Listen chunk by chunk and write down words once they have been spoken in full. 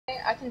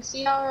I can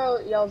see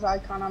y'all's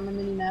icon on the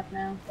mini map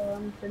now, so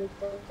I'm pretty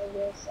close, I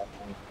guess. I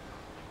think.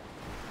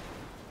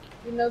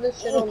 You know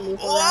this shit'll loop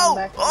around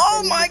back in the Oh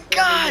city my before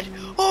god! we get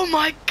in. Oh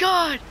my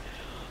god!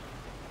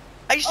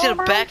 I just did a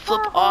my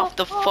backflip god, off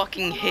the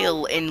fucking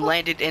hill and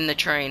landed in the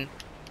train.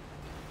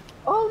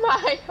 Oh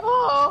my,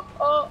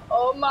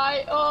 oh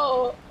my,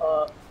 oh.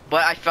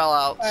 But I fell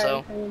out, Alright,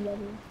 so.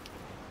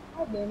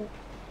 God damn it.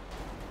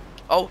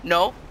 Oh,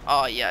 no?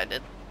 Oh, yeah, I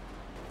did.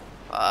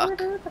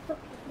 Fuck.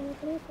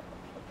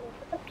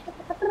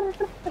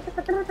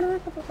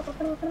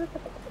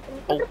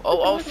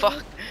 Oh,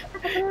 fuck.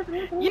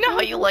 You know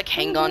how you, like,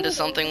 hang on to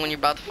something when you're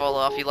about to fall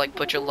off? You, like,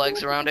 put your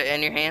legs around it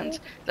and your hands?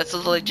 That's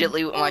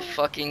legitly what my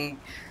fucking...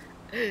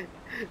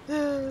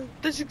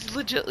 This is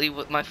legitly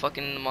what my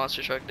fucking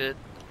monster truck did.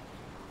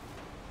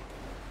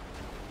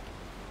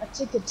 A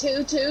ticka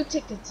two two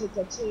ticka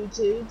ticka two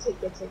two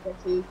ticka ticka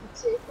two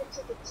ticka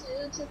ticka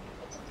two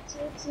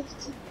ticka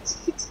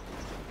ticka.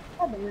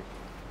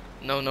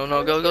 No,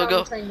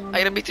 go. I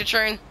gotta beat the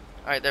train.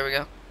 Alright, there we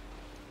go.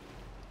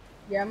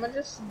 Yeah, I'm gonna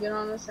just get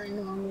on the train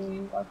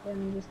and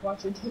fucking just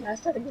watch your team. I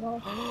try to get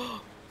off.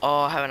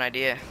 Oh, I have an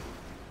idea.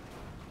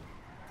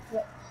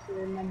 What?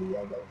 Sure, an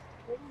idea goes.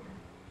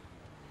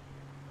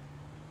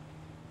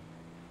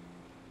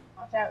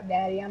 Watch out,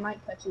 Daddy. I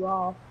might cut you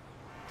off.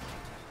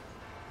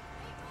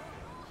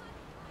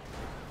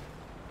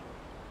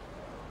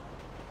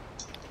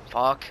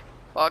 Fuck.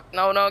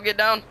 No, get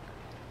down.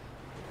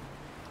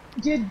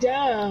 Get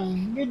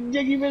down. Get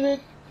jiggy with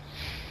it.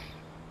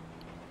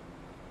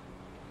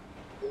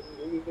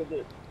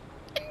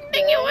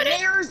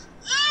 There's...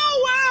 Oh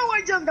wow!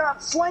 I just got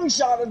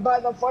slingshotted by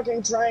the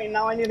fucking train.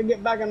 Now I need to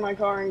get back in my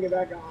car and get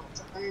back on.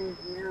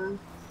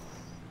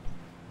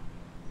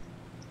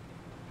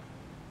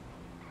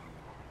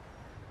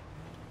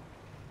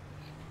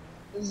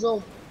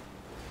 So.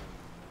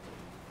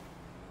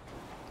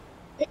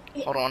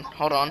 Hold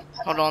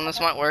on. This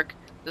might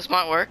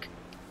work.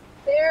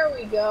 There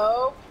we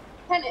go.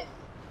 Kenneth.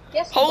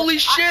 Yes. Holy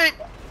shit!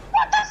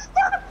 What the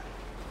fuck?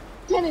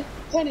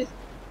 Kenneth.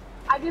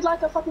 I did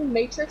like a fucking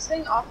Matrix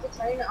thing off the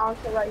train and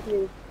onto right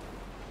here.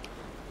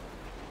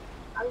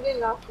 I'm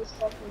getting off this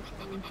fucking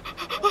train.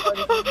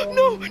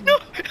 No.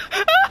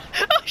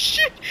 Oh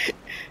shit!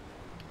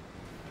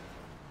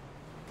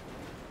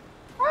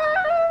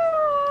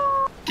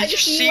 Did you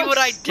see what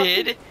I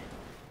did?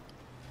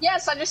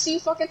 Yes, I just see you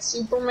fucking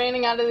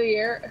Supermaning out of the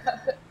air.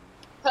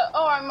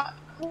 Oh, I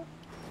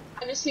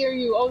just hear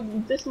you. Oh,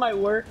 this might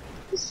work.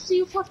 Just see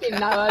you fucking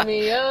now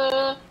me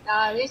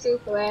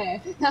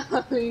Superman.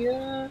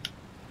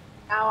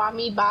 Now I'm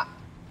me bop.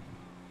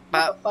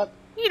 Bop. Fuck.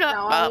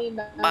 Now I'm me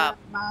bop.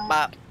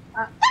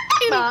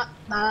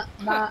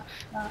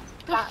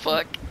 The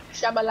fuck?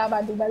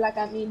 Shabalaba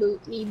doobalaka me boo.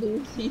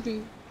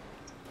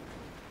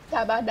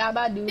 Daba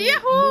daba doo.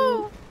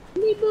 Yahoo!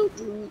 Me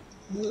boo.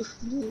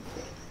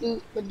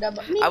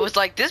 I was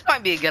like, this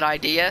might be a good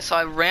idea, so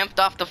I ramped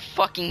off the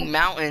fucking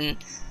mountain.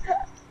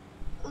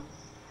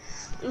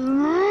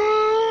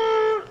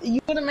 You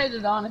would have made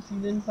it on if you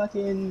didn't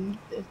fucking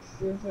if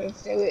you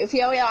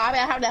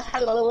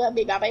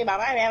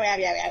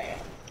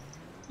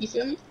you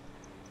feel me?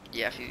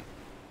 Yeah, if you.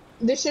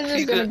 This shit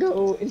is gonna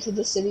go into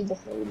the city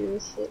before we do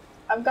this shit.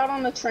 I've got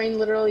on the train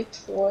literally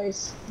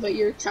twice, but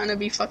you're trying to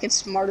be fucking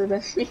smarter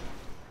than me.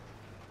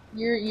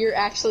 You're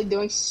actually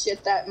doing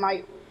shit that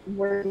might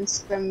work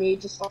instead of me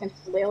just fucking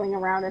flailing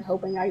around and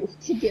hoping I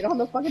could get on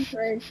the fucking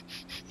train.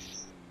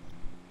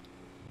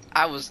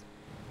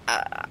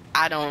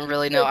 I don't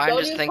really know. I'm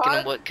just thinking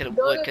of what could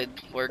work.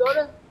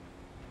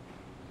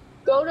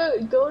 Go to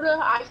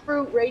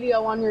iFruit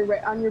Radio on your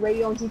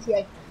radio on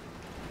GTA.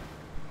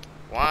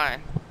 Why?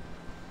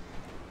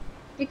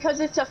 Because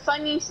it's a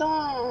funny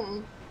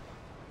song.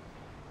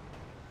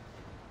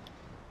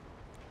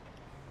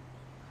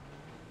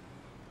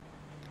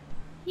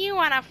 You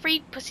want a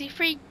freak, pussy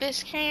freak,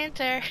 bitch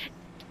cancer.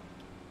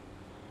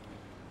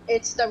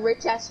 It's the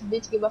rich ass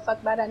bitch give a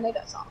fuck about a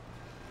nigga song.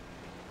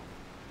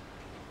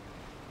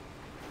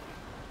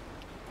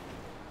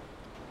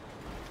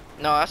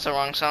 No, that's the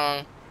wrong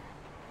song.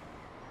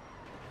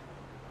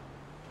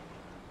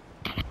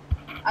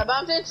 I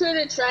bumped into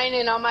the train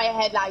and all my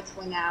headlights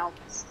went out.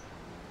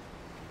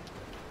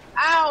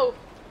 Ow!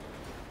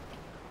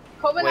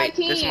 COVID-19. Wait,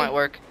 this might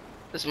work.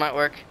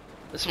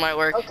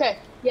 Okay,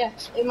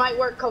 yes, it might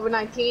work,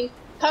 COVID-19.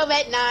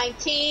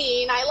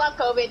 COVID-19, I love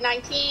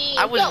COVID-19.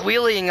 I was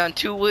wheeling on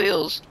 2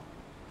 wheels.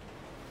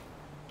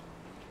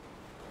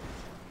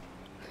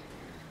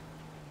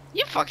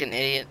 You fucking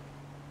idiot.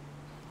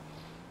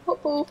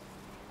 Poo-poo.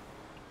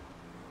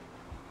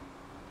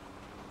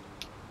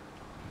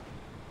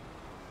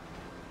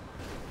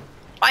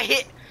 I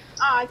hit.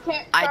 I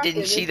can't. I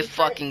didn't see the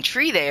fucking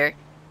tree there.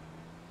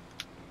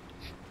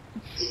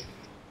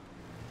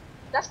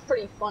 That's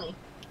pretty funny.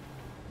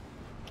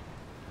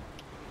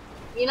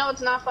 You know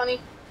what's not funny?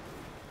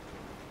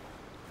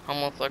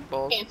 Almost like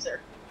balls.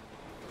 Cancer.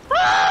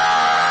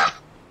 I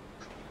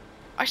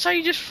saw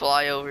you just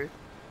fly over.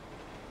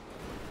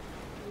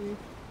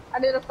 I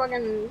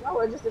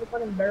just did a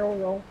fucking barrel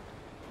roll.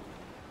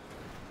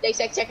 They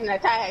say checking the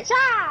tag.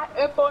 Shot!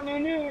 If only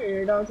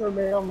knew, don't you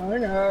be a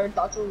minute,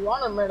 thought you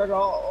wanted me to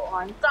go.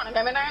 I'm trying to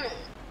get me down.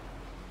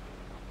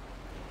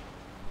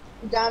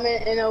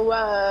 Diamond in a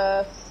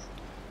rough.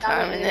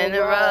 Diamond in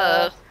the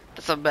rough.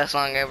 That's the best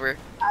song ever.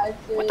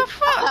 What the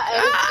fuck? I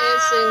am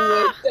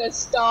dancing with the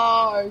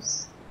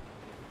stars.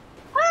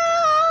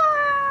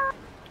 Ah!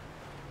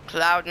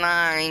 Cloud9.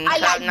 I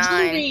Cloud9. like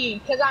Judy,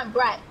 because I'm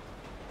bright.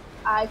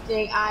 I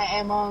think I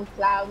am on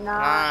Cloud9.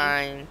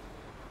 9.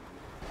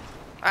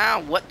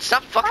 Ah, what?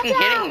 Stop fucking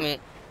hitting me.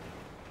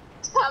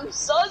 I'm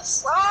so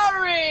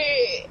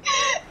sorry.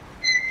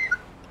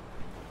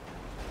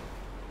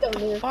 Don't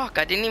do it. Fuck,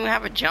 I didn't even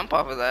have a jump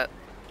off of that.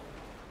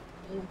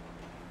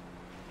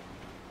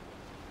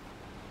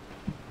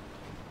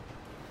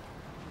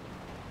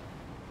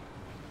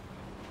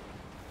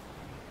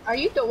 Are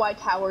you Dwight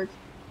Howard?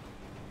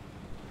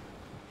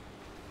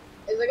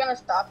 Is it gonna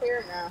stop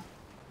here? No.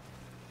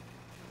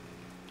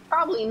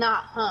 Probably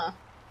not, huh?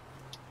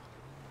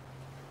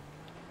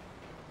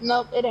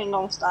 Nope, it ain't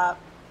gonna stop.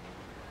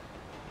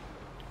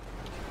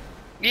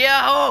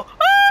 Yeah, oh!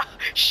 Ah!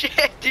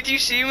 Shit, did you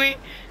see me?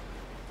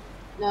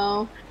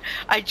 No.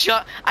 I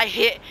got,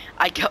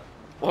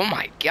 oh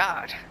my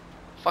god.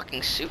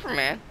 Fucking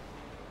Superman.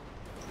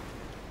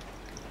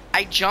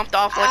 I jumped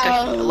off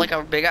like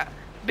a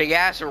big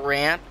ass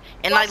ramp,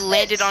 and I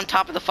landed on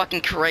top of the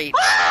fucking crate.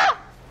 Ah!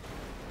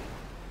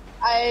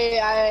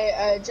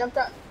 I jumped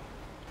up.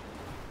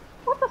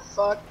 What the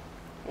fuck?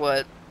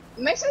 What?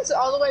 Mason's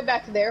all the way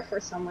back there for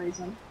some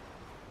reason.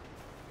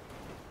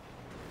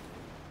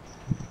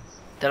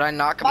 Did I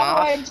knock him By the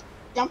off? way, I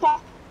jumped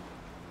off.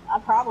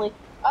 Probably.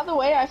 By the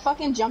way, I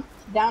fucking jumped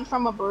down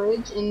from a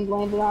bridge and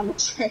landed on the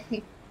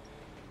train.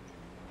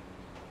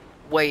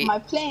 Wait, My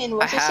plane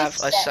was I have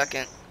success. a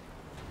second.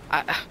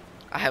 I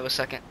have a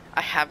second.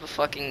 I have a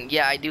fucking,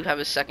 yeah, I do have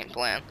a second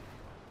plan.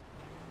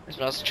 That's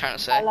what I was trying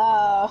to say.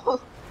 Hello.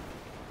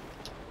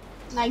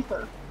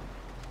 Sniper.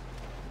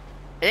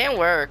 It didn't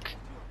work.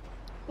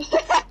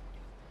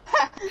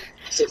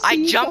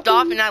 I jumped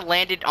off and I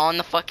landed on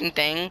the fucking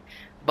thing,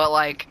 but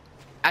like,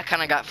 I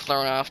kind of got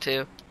thrown off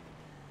too.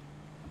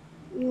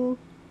 Mm.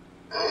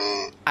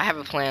 I have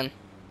a plan.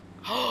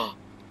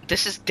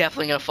 This is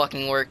definitely gonna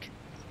fucking work.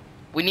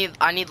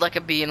 I need like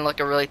a bee in like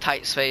a really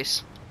tight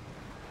space.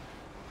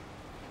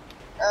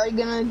 Are you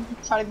gonna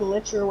try to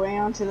glitch your way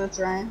onto the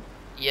train?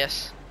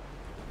 Yes.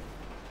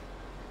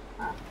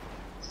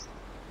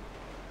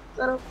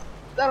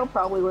 That'll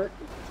probably work.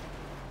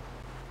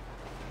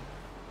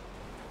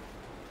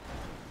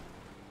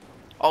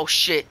 Oh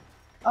shit.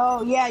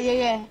 Oh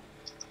yeah.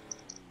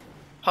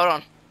 Hold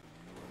on.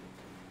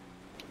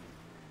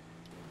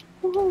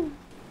 Woohoo.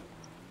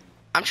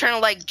 I'm trying to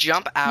like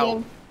jump out.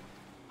 Yeah.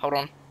 Hold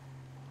on.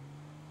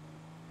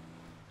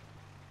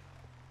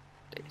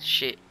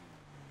 Shit.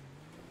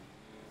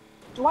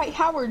 Dwight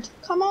Howard,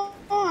 come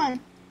on.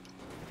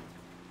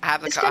 I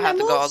have to It's go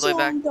gonna all the way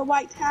back. move soon,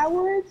 Dwight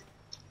Howard.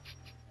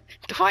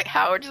 Dwight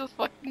Howard's a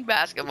fucking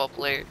basketball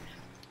player.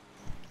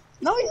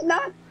 No, he's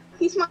not.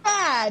 He's my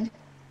dad.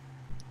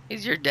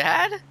 He's your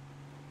dad?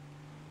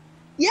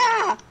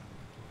 Yeah.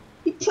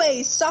 He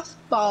plays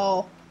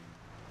softball.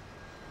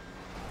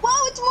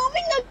 Whoa, it's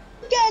moving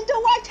again,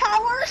 Dwight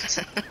Howard.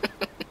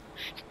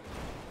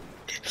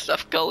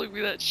 Stop calling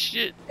me that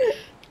shit.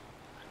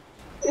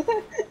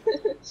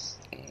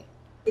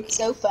 It's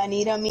so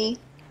funny to me.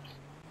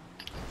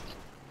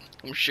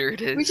 I'm sure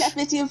it is. We just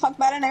need to fuck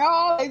bad and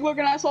oh, like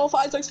looking at asshole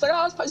 5 6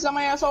 stars, punches on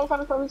my asshole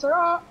 5 6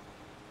 stars.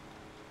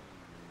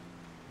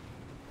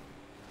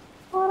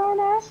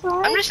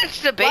 I'm just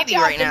into the baby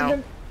right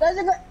now.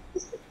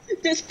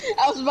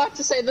 I was about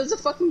to say, there's a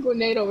fucking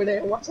grenade over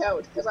there. Watch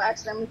out, because I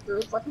accidentally threw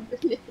a fucking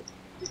grenade.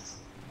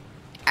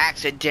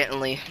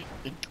 Accidentally,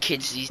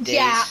 kids these days.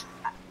 Yeah.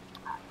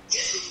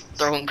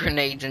 Throwing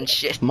grenades and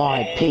shit.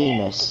 My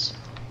penis.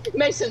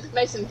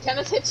 Mason,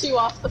 Kenneth hit you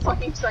off the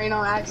fucking train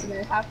on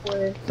accident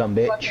halfway. Dumb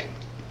bitch. Fucking...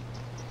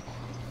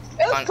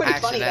 It was On pretty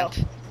accident.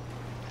 funny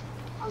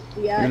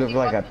though. Yeah. You look he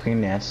like a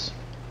fucking... penis.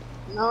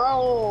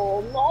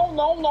 No.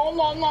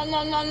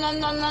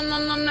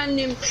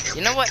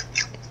 You know what?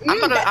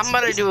 I'm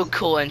about to do a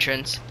cool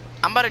entrance.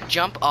 I'm about to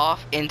jump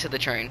off into the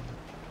train.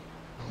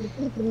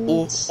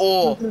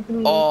 Oh.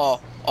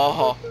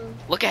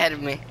 Look ahead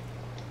of me.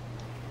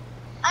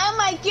 Oh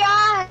my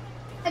god,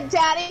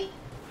 Daddy.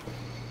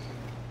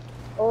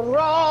 And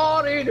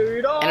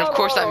of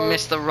course I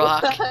missed the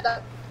rock.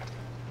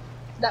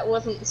 That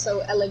wasn't so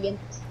elegant.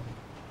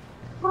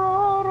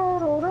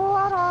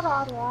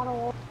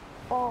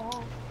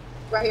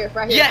 Right here.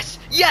 Yes,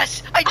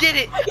 I did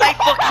it. I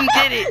fucking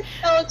did it.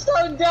 That was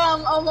so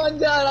dumb. Oh my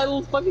god, I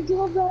will fucking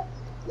love that.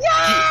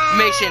 Yeah!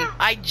 Mason,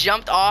 I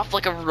jumped off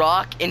like a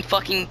rock and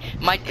fucking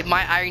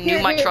I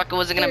knew my truck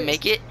wasn't gonna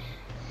make it.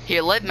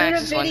 Here, let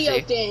Max this one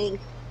see.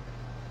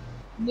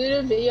 Do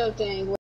the video thing.